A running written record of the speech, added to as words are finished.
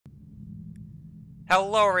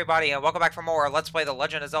Hello everybody and welcome back for more Let's Play The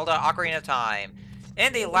Legend of Zelda Ocarina of Time.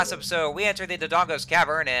 In the last episode, we entered the Dodongo's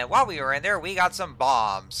Cavern, and while we were in there, we got some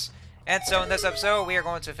bombs. And so in this episode, we are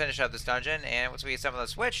going to finish up this dungeon, and once we assemble the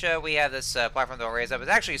switch, we have this platform that will raise up. It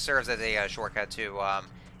actually serves as a shortcut to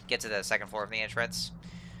get to the second floor of the entrance.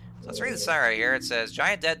 So let's read the sign right here. It says,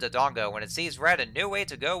 Giant Dead Dodongo. When it sees red, a new way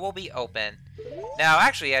to go will be open. Now,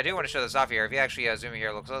 actually, I do want to show this off here. If you actually zoom in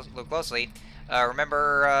here, look closely.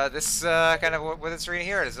 Remember this kind of what it's reading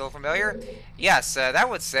here? Is it a little familiar? Yes, that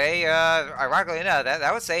would say, ironically enough,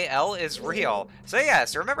 that would say L is real. So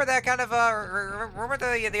yes, remember that kind of, remember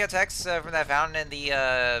the text from that fountain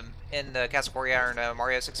in the Castle Courtyard in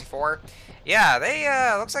Mario 64? Yeah,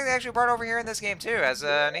 they, looks like they actually brought it over here in this game too, as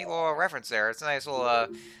a neat little reference there. It's a nice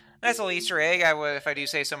little Easter egg, if I do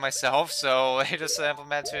say so myself. So they just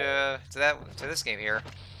implement to this game here.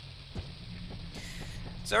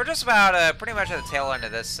 So we're just about pretty much at the tail end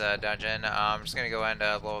of this dungeon. I'm just gonna go ahead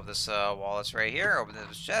and blow up this wall that's right here. Open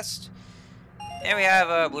this chest, and we have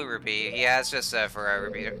a blue rupee. Yeah, it's just for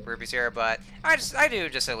rupees here, but I do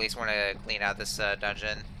just at least want to clean out this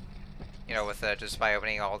dungeon. You know, with just by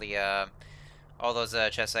opening all those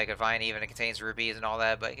chests I could find, even it contains rupees and all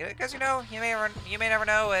that. But because you know, you may never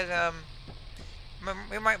know, and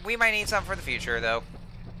we might need some for the future though.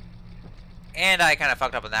 And I kind of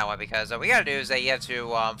fucked up on that one because what we gotta do is that you have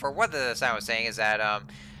to, for what the sign was saying is that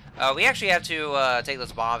we actually have to take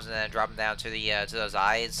those bombs and then drop them down to the to those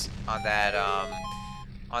eyes on that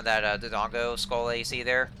Dodongo skull that you see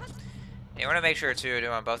there. And you want to make sure to do it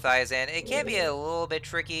on both eyes, and it can be a little bit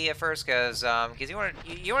tricky at first because you want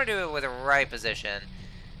to do it with the right position,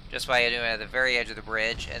 just by doing it at the very edge of the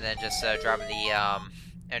bridge, and then just dropping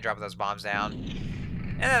those bombs down.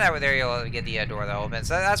 And then that way there you'll get the door that opens.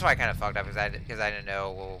 So that's why I kind of fucked up because I didn't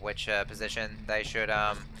know which position that I should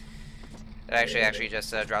that actually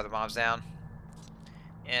just drop the bombs down.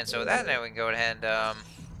 And so with that, then we can go ahead and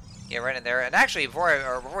get right in there. And actually,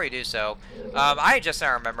 before you do so, I just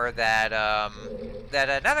now remember that now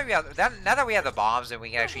that we have the bombs and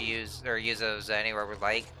we can actually use those anywhere we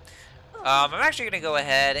like. I'm actually gonna go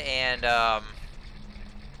ahead and blow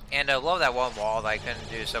that one wall that I couldn't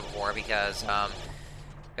do so before because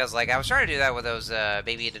like I was trying to do that with those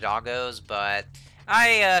baby Dodongos, but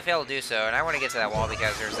I failed to do so, and I want to get to that wall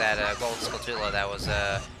because there's that gold spatula that was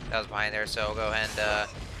behind there. So I'll go ahead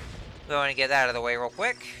and get that out of the way real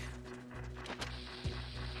quick.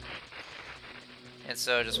 And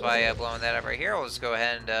so just by blowing that up right here, we'll just go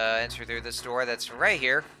ahead and enter through this door that's right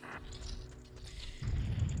here.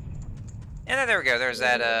 And then there we go. There's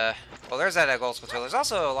that there's that gold spatula. There's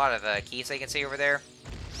also a lot of keys that you can see over there.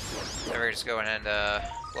 So we're just going ahead and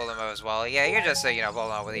blow them up as well. Yeah, you can just you know, blow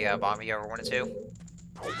them up with the bomb if you ever wanted to.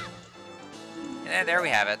 And then there we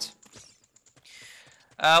have it.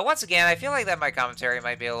 Once again, I feel like that my commentary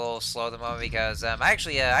might be a little slow at the moment because I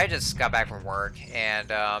just got back from work,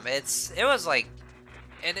 and it was like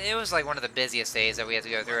one of the busiest days that we had to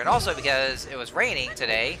go through, and also because it was raining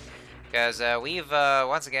today. Because we've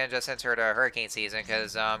once again just entered a hurricane season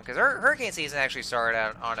because hurricane season actually started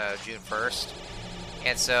out on June 1st.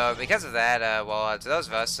 And so, because of that, to those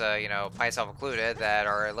of us, you know, myself included, that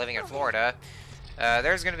are living in Florida,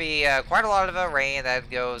 there's going to be quite a lot of rain that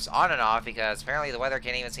goes on and off because apparently the weather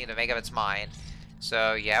can't even seem to make up its mind.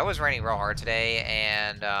 So, yeah, it was raining real hard today,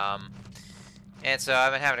 and so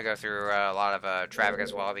I've been having to go through a lot of traffic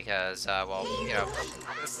as well because, you know,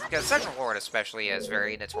 because Central Florida especially is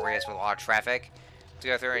very notorious with a lot of traffic to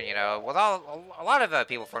go through, and, you know, with a lot of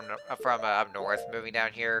people from up north moving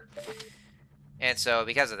down here. And so,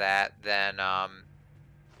 because of that, then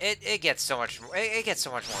it gets so much more of a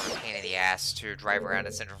pain in the ass to drive around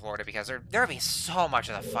in Central Florida because there'll be so much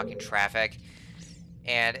of the fucking traffic,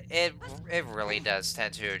 and it really does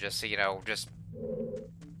tend to just you know just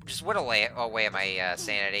whittle away at my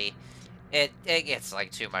sanity. It gets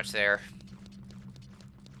like too much there.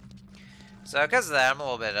 So because of that, I'm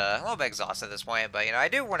a little bit exhausted at this point, but you know I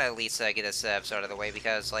do want to at least get this episode out of the way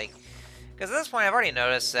because like. Because at this point, I've already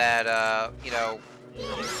noticed that, you know,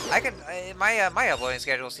 my uploading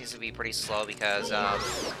schedule seems to be pretty slow because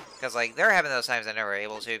like, there have been those times I never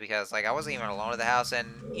able to because, like, I wasn't even alone at the house, and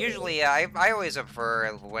usually, I always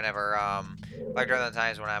prefer whenever, like, during the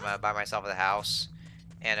times when I'm by myself at the house,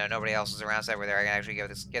 and nobody else is around, so where I can actually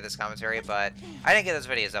get this commentary, but I didn't get those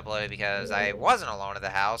videos uploaded because I wasn't alone at the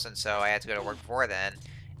house, and so I had to go to work before then,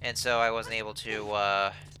 and so I wasn't able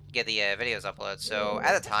to, get the videos uploaded. So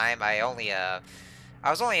at the time I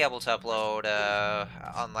was only able to upload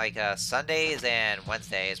on like Sundays and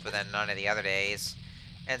Wednesdays, but then none of the other days,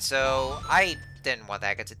 and so I didn't want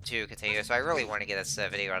that to continue, so I really want to get this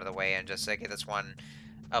video out of the way and just get this one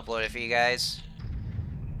uploaded for you guys.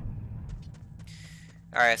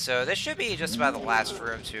 Alright, so this should be just about the last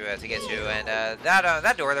room to get to, and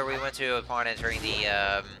that door that we went to upon entering the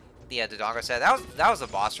Dodongo set, that was the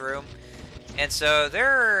boss room. And so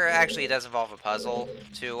there actually does involve a puzzle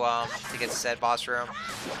to get to said boss room.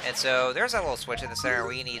 And so there's a little switch in the center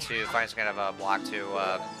where you need to find some kind of a block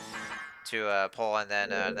to pull and then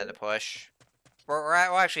to push.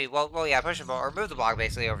 Well, yeah, push and pull, or move the block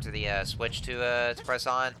basically over to the switch to press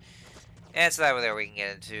on. And so that way there we can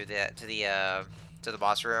get into to the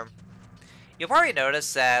boss room. You'll probably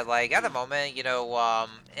notice that, like, at the moment, you know,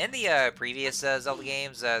 in the previous Zelda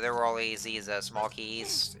games, there were always these small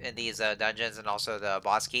keys in these dungeons and also the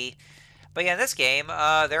boss key. But yeah, in this game,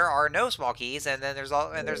 there are no small keys, and then there's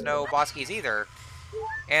no boss keys either.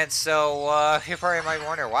 And so you probably might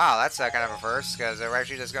wonder, wow, that's kind of a first, because we're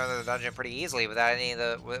actually just going to the dungeon pretty easily without any of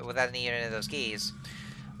those keys.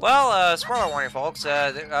 Well, spoiler warning, folks.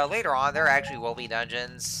 Later on, there actually will be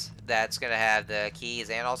dungeons that's going to have the keys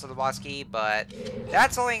and also the boss key, but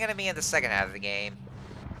that's only going to be in the second half of the game.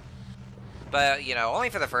 But, you know, only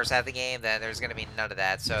for the first half of the game, then there's going to be none of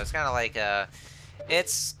that. So it's kind of like,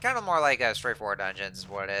 it's kind of more like a straightforward dungeons is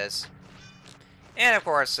what it is. And, of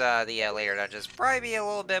course, the later dungeons probably be a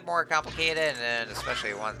little bit more complicated, and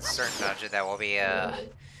especially one certain dungeon that we'll be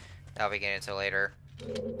getting into later.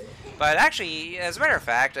 But actually, as a matter of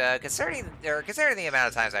fact, considering the amount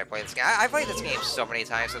of times I played this game, I played this game so many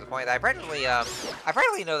times to the point that I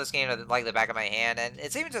practically know this game like the back of my hand, and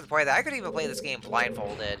it's even to the point that I could even play this game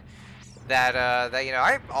blindfolded. That you know,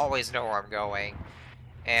 I always know where I'm going,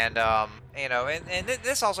 and you know, and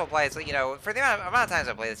this also applies, you know, for the amount of times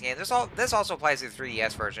I play this game. This also applies to the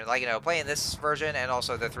 3DS version, like, you know, playing this version and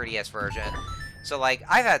also the 3DS version. So, like,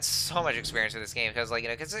 I've had so much experience with this game because, like, you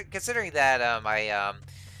know, considering that I've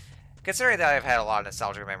had a lot of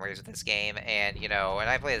nostalgic memories with this game, and, you know, and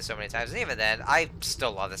I played it so many times, and even then, I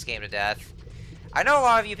still love this game to death. I know a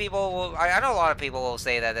lot of you people will, I know a lot of people will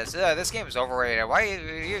say that this game is overrated.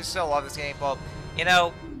 Why you still love this game? Well, you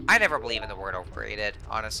know, I never believe in the word overrated,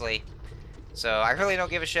 honestly. So I really don't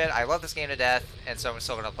give a shit. I love this game to death, and so I'm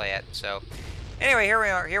still gonna play it. So anyway, here we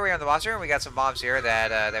are in the boss room. We got some bombs here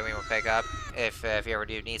that we will pick up if you ever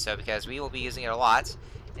do need so, because we will be using it a lot.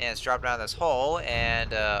 And it's dropped down this hole,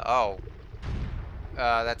 and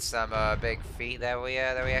that's some big feet that we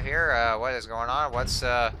have here. What is going on? What's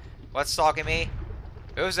stalking me?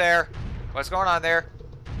 Who's there? What's going on there?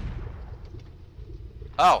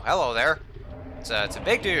 Oh, hello there. It's a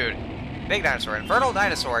big dude. Big dinosaur. Infernal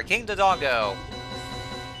dinosaur. King Dodongo.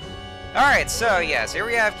 Alright, so yes, here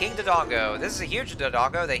we have King Dodongo. This is a huge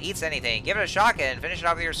Dodongo that eats anything. Give it a shock and finish it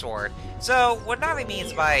off with your sword. So, what Navi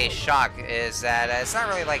means by shock is that it's not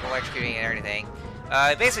really like electrocuting or anything.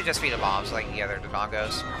 It basically just feed a bombs like the other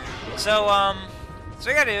Dodongos. So, so what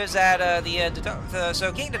you gotta do is that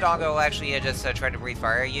so King Dodongo will actually just try to breathe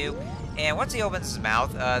fire at you. And once he opens his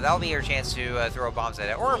mouth, that'll be your chance to throw bombs at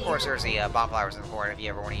it. Or, of course, there's the bomb flowers in the corner if you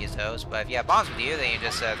ever want to use those. But if you have bombs with you, then you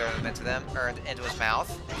just throw them into his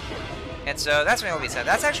mouth. And so that's what it'll be said.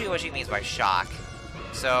 That's actually what she means by shock.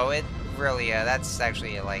 So it really, that's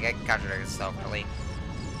actually, like, it contradicts itself, really.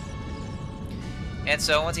 And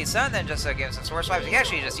so once he's done, then just give him some sword swipes. You can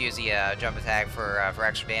actually just use the jump attack for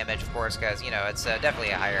extra damage, of course, because, you know, it's definitely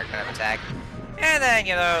a higher kind of attack. And then,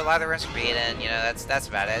 you know, lather, rinse, repeat, and, you know, that's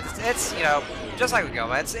about it. It's you know, just like with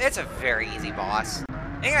Goma, it's a very easy boss.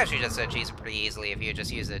 You can actually just cheese him pretty easily if you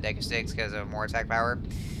just use the Deku Sticks because of more attack power.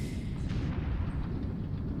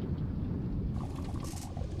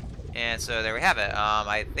 And so there we have it.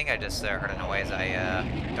 I think I just heard a noise.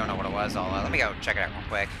 I don't know what it was. Let me go check it out real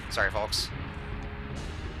quick. Sorry, folks.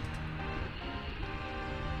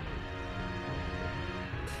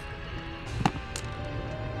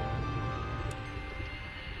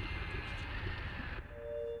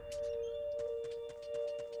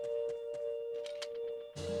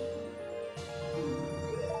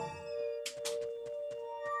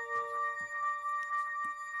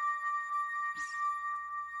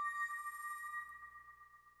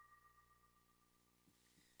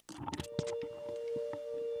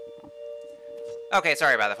 Okay,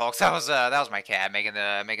 sorry about that, folks. That was my cat making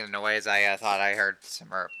the noise. I thought I heard some,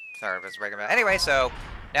 or sorry if it's regular. Anyway, so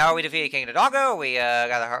now we defeated King Dodongo. We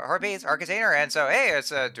got the heartbeats, our container, and so hey,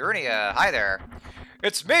 it's Darunia. Hi there.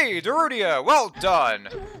 It's me, Darunia. Well done.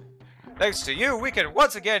 Thanks to you, we can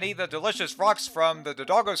once again eat the delicious rocks from the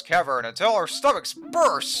Dodongo's Cavern until our stomachs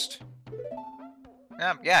burst.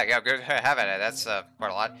 Yeah, good having it. That's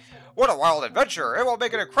quite a lot. What a wild adventure! It will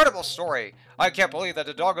make an incredible story. I can't believe that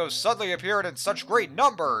the Dodongos suddenly appeared in such great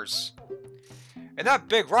numbers. And that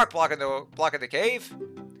big rock block in the cave?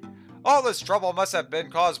 All this trouble must have been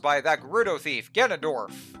caused by that Gerudo thief,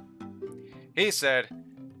 Ganondorf. He said,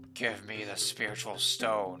 Give me the spiritual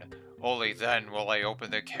stone. Only then will I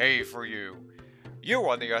open the cave for you. You,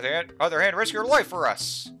 on the other hand, risk your life for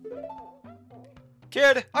us.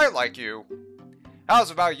 Kid, I like you.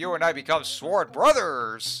 How's about you and I become sworn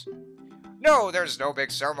brothers? No, there's no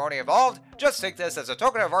big ceremony involved. Just take this as a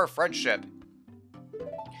token of our friendship.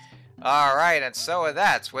 Alright, and so with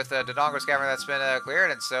that, with the Dodongo's Cavern that's been cleared,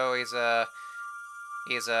 and so he's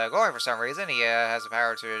glowing for some reason. He has the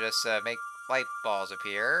power to just make light balls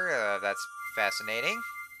appear. That's fascinating.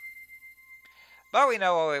 But we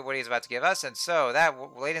know what he's about to give us, and so that,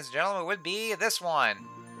 ladies and gentlemen, would be this one.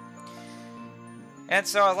 And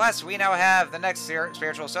so at last, we now have the next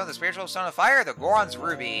spiritual stone, the spiritual stone of fire, the Goron's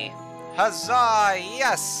Ruby. Huzzah!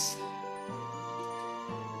 Yes!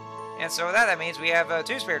 And so with that means we have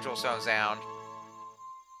 2 spiritual stones down.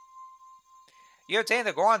 You obtain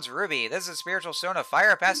the Goron's Ruby. This is a spiritual stone of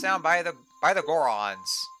fire passed down by the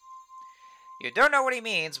Gorons. You don't know what he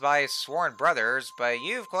means by sworn brothers, but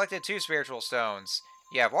you've collected 2 spiritual stones.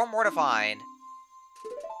 You have 1 more to find.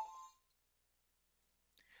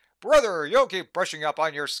 Brother, you'll keep brushing up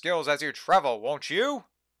on your skills as you travel, won't you?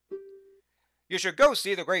 You should go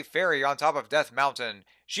see the Great Fairy on top of Death Mountain.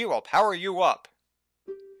 She will power you up.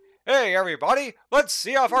 Hey, everybody, let's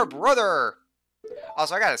see off our brother!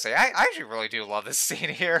 Also, I gotta say, I actually really do love this scene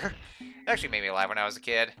here. It actually made me laugh when I was a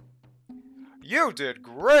kid. You did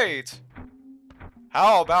great!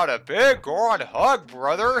 How about a big Goron hug,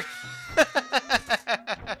 brother?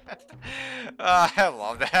 I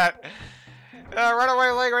love that. Run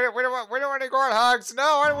away, Link. We don't want any Goron hugs. No,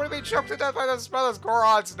 I don't want to be choked to death by those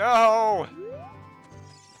Gorons. No!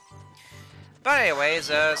 But anyways,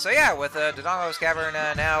 so yeah, with Dodongo's Cavern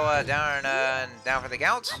now down for the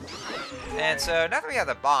count. And so now that we have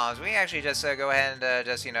the bombs, we can actually just go ahead and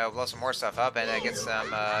just, you know, blow some more stuff up and get some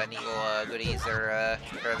neat little goodies that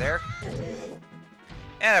are there.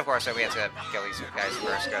 And of course, we have to kill these guys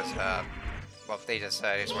first because, well, they just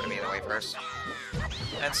want to be in the way first.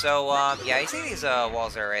 And so, yeah, you see these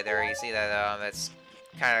walls there, right there. You see that it's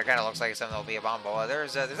kind of looks like something that'll be a bomb ball.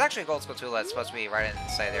 There's actually a gold skull tool that's supposed to be right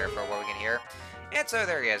inside there for what we can hear. And so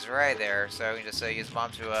there he is, right there. So we can just use the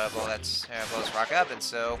bomb to blow this rock up. And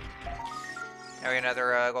so now we have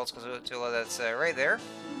another gold skull tool that's right there.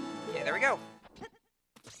 Yeah, there we go.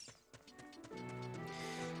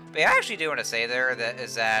 But yeah, I actually do want to say there that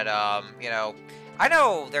you know, I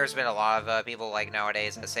know there's been a lot of people like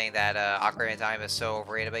nowadays saying that Ocarina of Time is so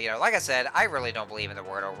overrated, but you know, like I said, I really don't believe in the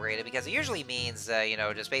word overrated because it usually means you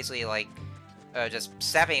know, just basically like just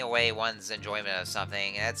stepping away one's enjoyment of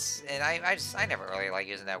something. And I never really like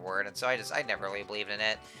using that word, and so I never really believed in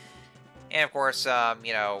it. And of course,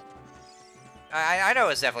 you know, I know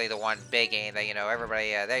it's definitely the one big game that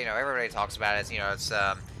everybody talks about. It's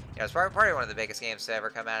it's probably one of the biggest games to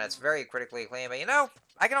ever come out. It's very critically acclaimed, but you know,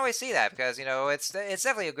 I can always see that because, you know, there's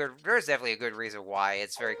definitely a good reason why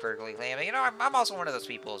it's very critically acclaimed. And, you know, I'm also one of those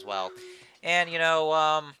people as well. And, you know,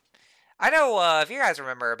 I know if you guys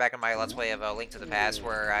remember back in my Let's Play of Link to the Past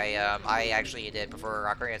where I actually did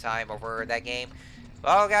prefer Ocarina of Time over that game.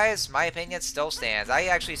 Well, guys, my opinion still stands. I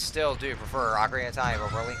actually still do prefer Ocarina of Time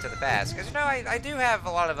over Link to the Past because, you know, I do have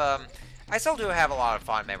a lot of I still do have a lot of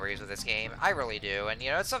fond memories with this game. I really do, and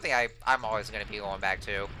you know, it's something I'm always going to be going back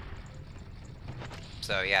to.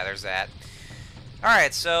 So yeah, there's that.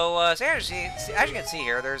 Alright, so, as you can see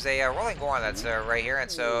here, there's a rolling Goron that's right here, and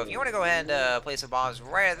so if you want to go ahead and place some bombs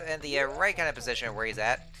right in the right kind of position where he's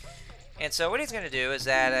at. And so what he's going to do is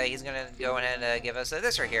that he's going to go ahead and give us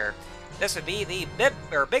this right here. This would be the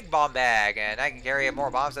big bomb bag, and I can carry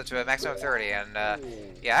more bombs up to a maximum of 30. And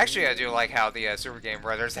yeah, actually, I do like how the Super Game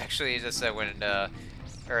Brothers actually just went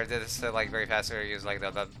or did this like very fast. Or use like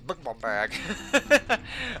the big bomb bag.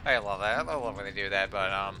 I love that. I love when they do that.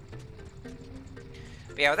 But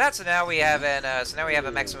yeah, with that, so now we have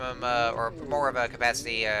a maximum or more of a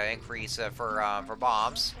capacity increase for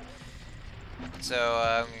bombs. So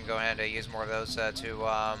I'm gonna go ahead and use more of those to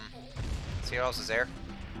see what else is there.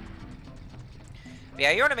 But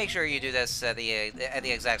yeah, you want to make sure you do this at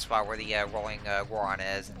the exact spot where the rolling Goron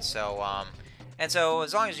is, and so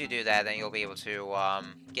as long as you do that, then you'll be able to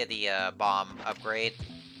get the bomb upgrade.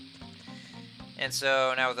 And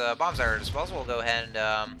so now with the bombs at our disposal, we'll go ahead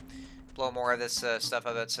and blow more of this stuff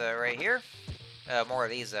up that's right here. More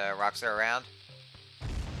of these rocks that are around.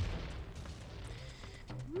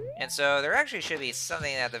 And so there actually should be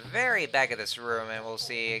something at the very back of this room, and we'll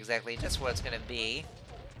see exactly just what it's going to be.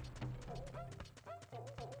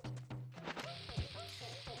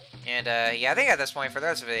 And yeah, I think at this point, for the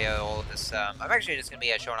rest of the video, I'm actually just going to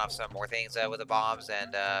be showing off some more things with the bombs,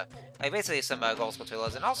 and like basically some gold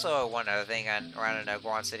spatulas, and also one other thing around in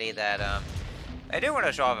Goron City that I do want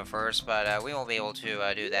to show off it first, but we won't be able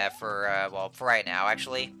to do that for, well, for right now,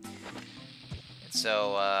 actually.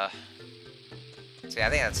 So, yeah, I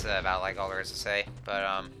think that's about, like, all there is to say.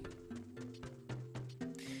 But,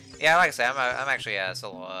 yeah, like I said, I'm actually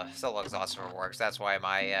still a little exhausted for work, so that's why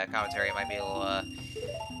my commentary might be a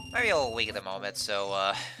little weak at the moment.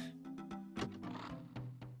 So,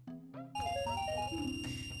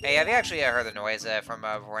 hey, have you actually heard the noise from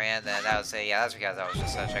Moran? Then that was yeah, that's because I was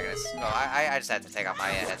just checking this. Well, I just had to take off my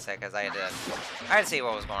headset because I had to see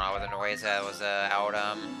what was going on with the noise that was out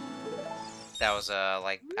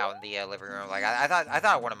like out in the living room. Like I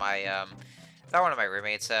thought one of my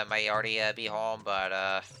roommates might already be home,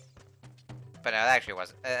 but no, it actually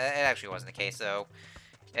wasn't. It actually wasn't the case, though.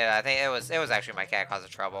 Yeah, I think it was actually my cat causing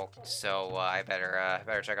trouble. So I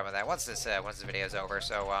better check up on that once this video is over.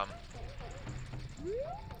 So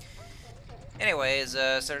anyways,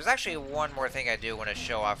 so there's actually one more thing I do want to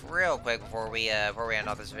show off real quick before we end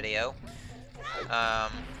off this video. So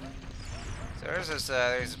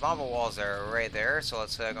there's bomba walls that are right there. So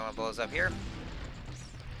let's go and blow those up here.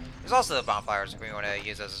 There's also the bonfires if we want to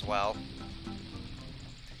use those as well.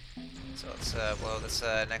 So let's blow this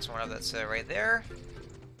next one up that's right there.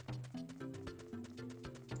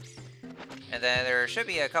 And then there should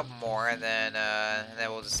be a couple more, and then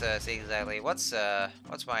we'll just see exactly what's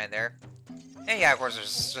behind there. And yeah, of course,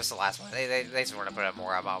 there's just the last one. They just want to put up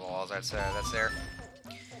more bomb walls. That's there.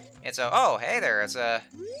 And so, oh, hey there, it's a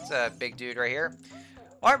big dude right here.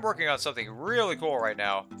 I'm working on something really cool right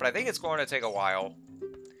now, but I think it's going to take a while.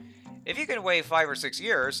 If you can wait 5 or 6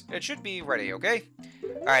 years, it should be ready, okay?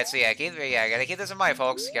 Alright, so yeah, gotta keep this in mind,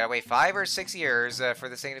 folks. You gotta wait 5 or 6 years for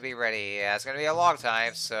this thing to be ready. Yeah, it's gonna be a long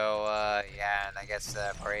time, so, yeah, and I guess,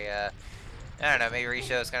 probably, I don't know, maybe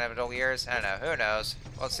Risho's kind of adult years? I don't know, who knows?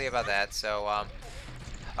 We'll see about that, so,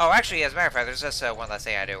 oh, actually, as a matter of fact, there's just one last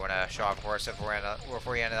thing I do want to show off, of course, before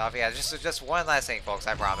we end it off. Yeah, just one last thing, folks,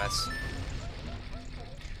 I promise.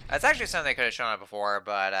 It's actually something I could have shown off before,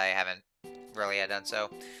 but I haven't really done so.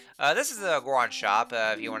 This is the Goron shop.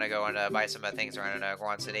 If you want to go and buy some things around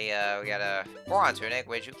Goron City, we got a Goron tunic,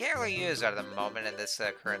 which you can't really use at the moment in this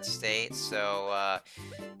current state. So,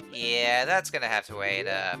 yeah, that's gonna have to wait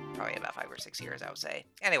probably about 5 or 6 years, I would say.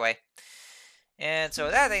 Anyway, and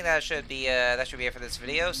so that should be it for this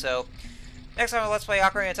video. So, next time on Let's Play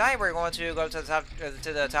Ocarina of Time, we're going to go to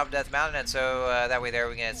the top of Death Mountain, and so that way there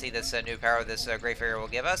we can see this new power this Great Fairy will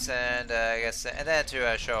give us, and I guess, and then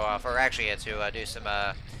to show off, or actually to do some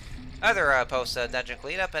other post dungeon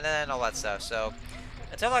cleanup and then all that stuff. So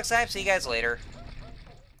until next time, see you guys later.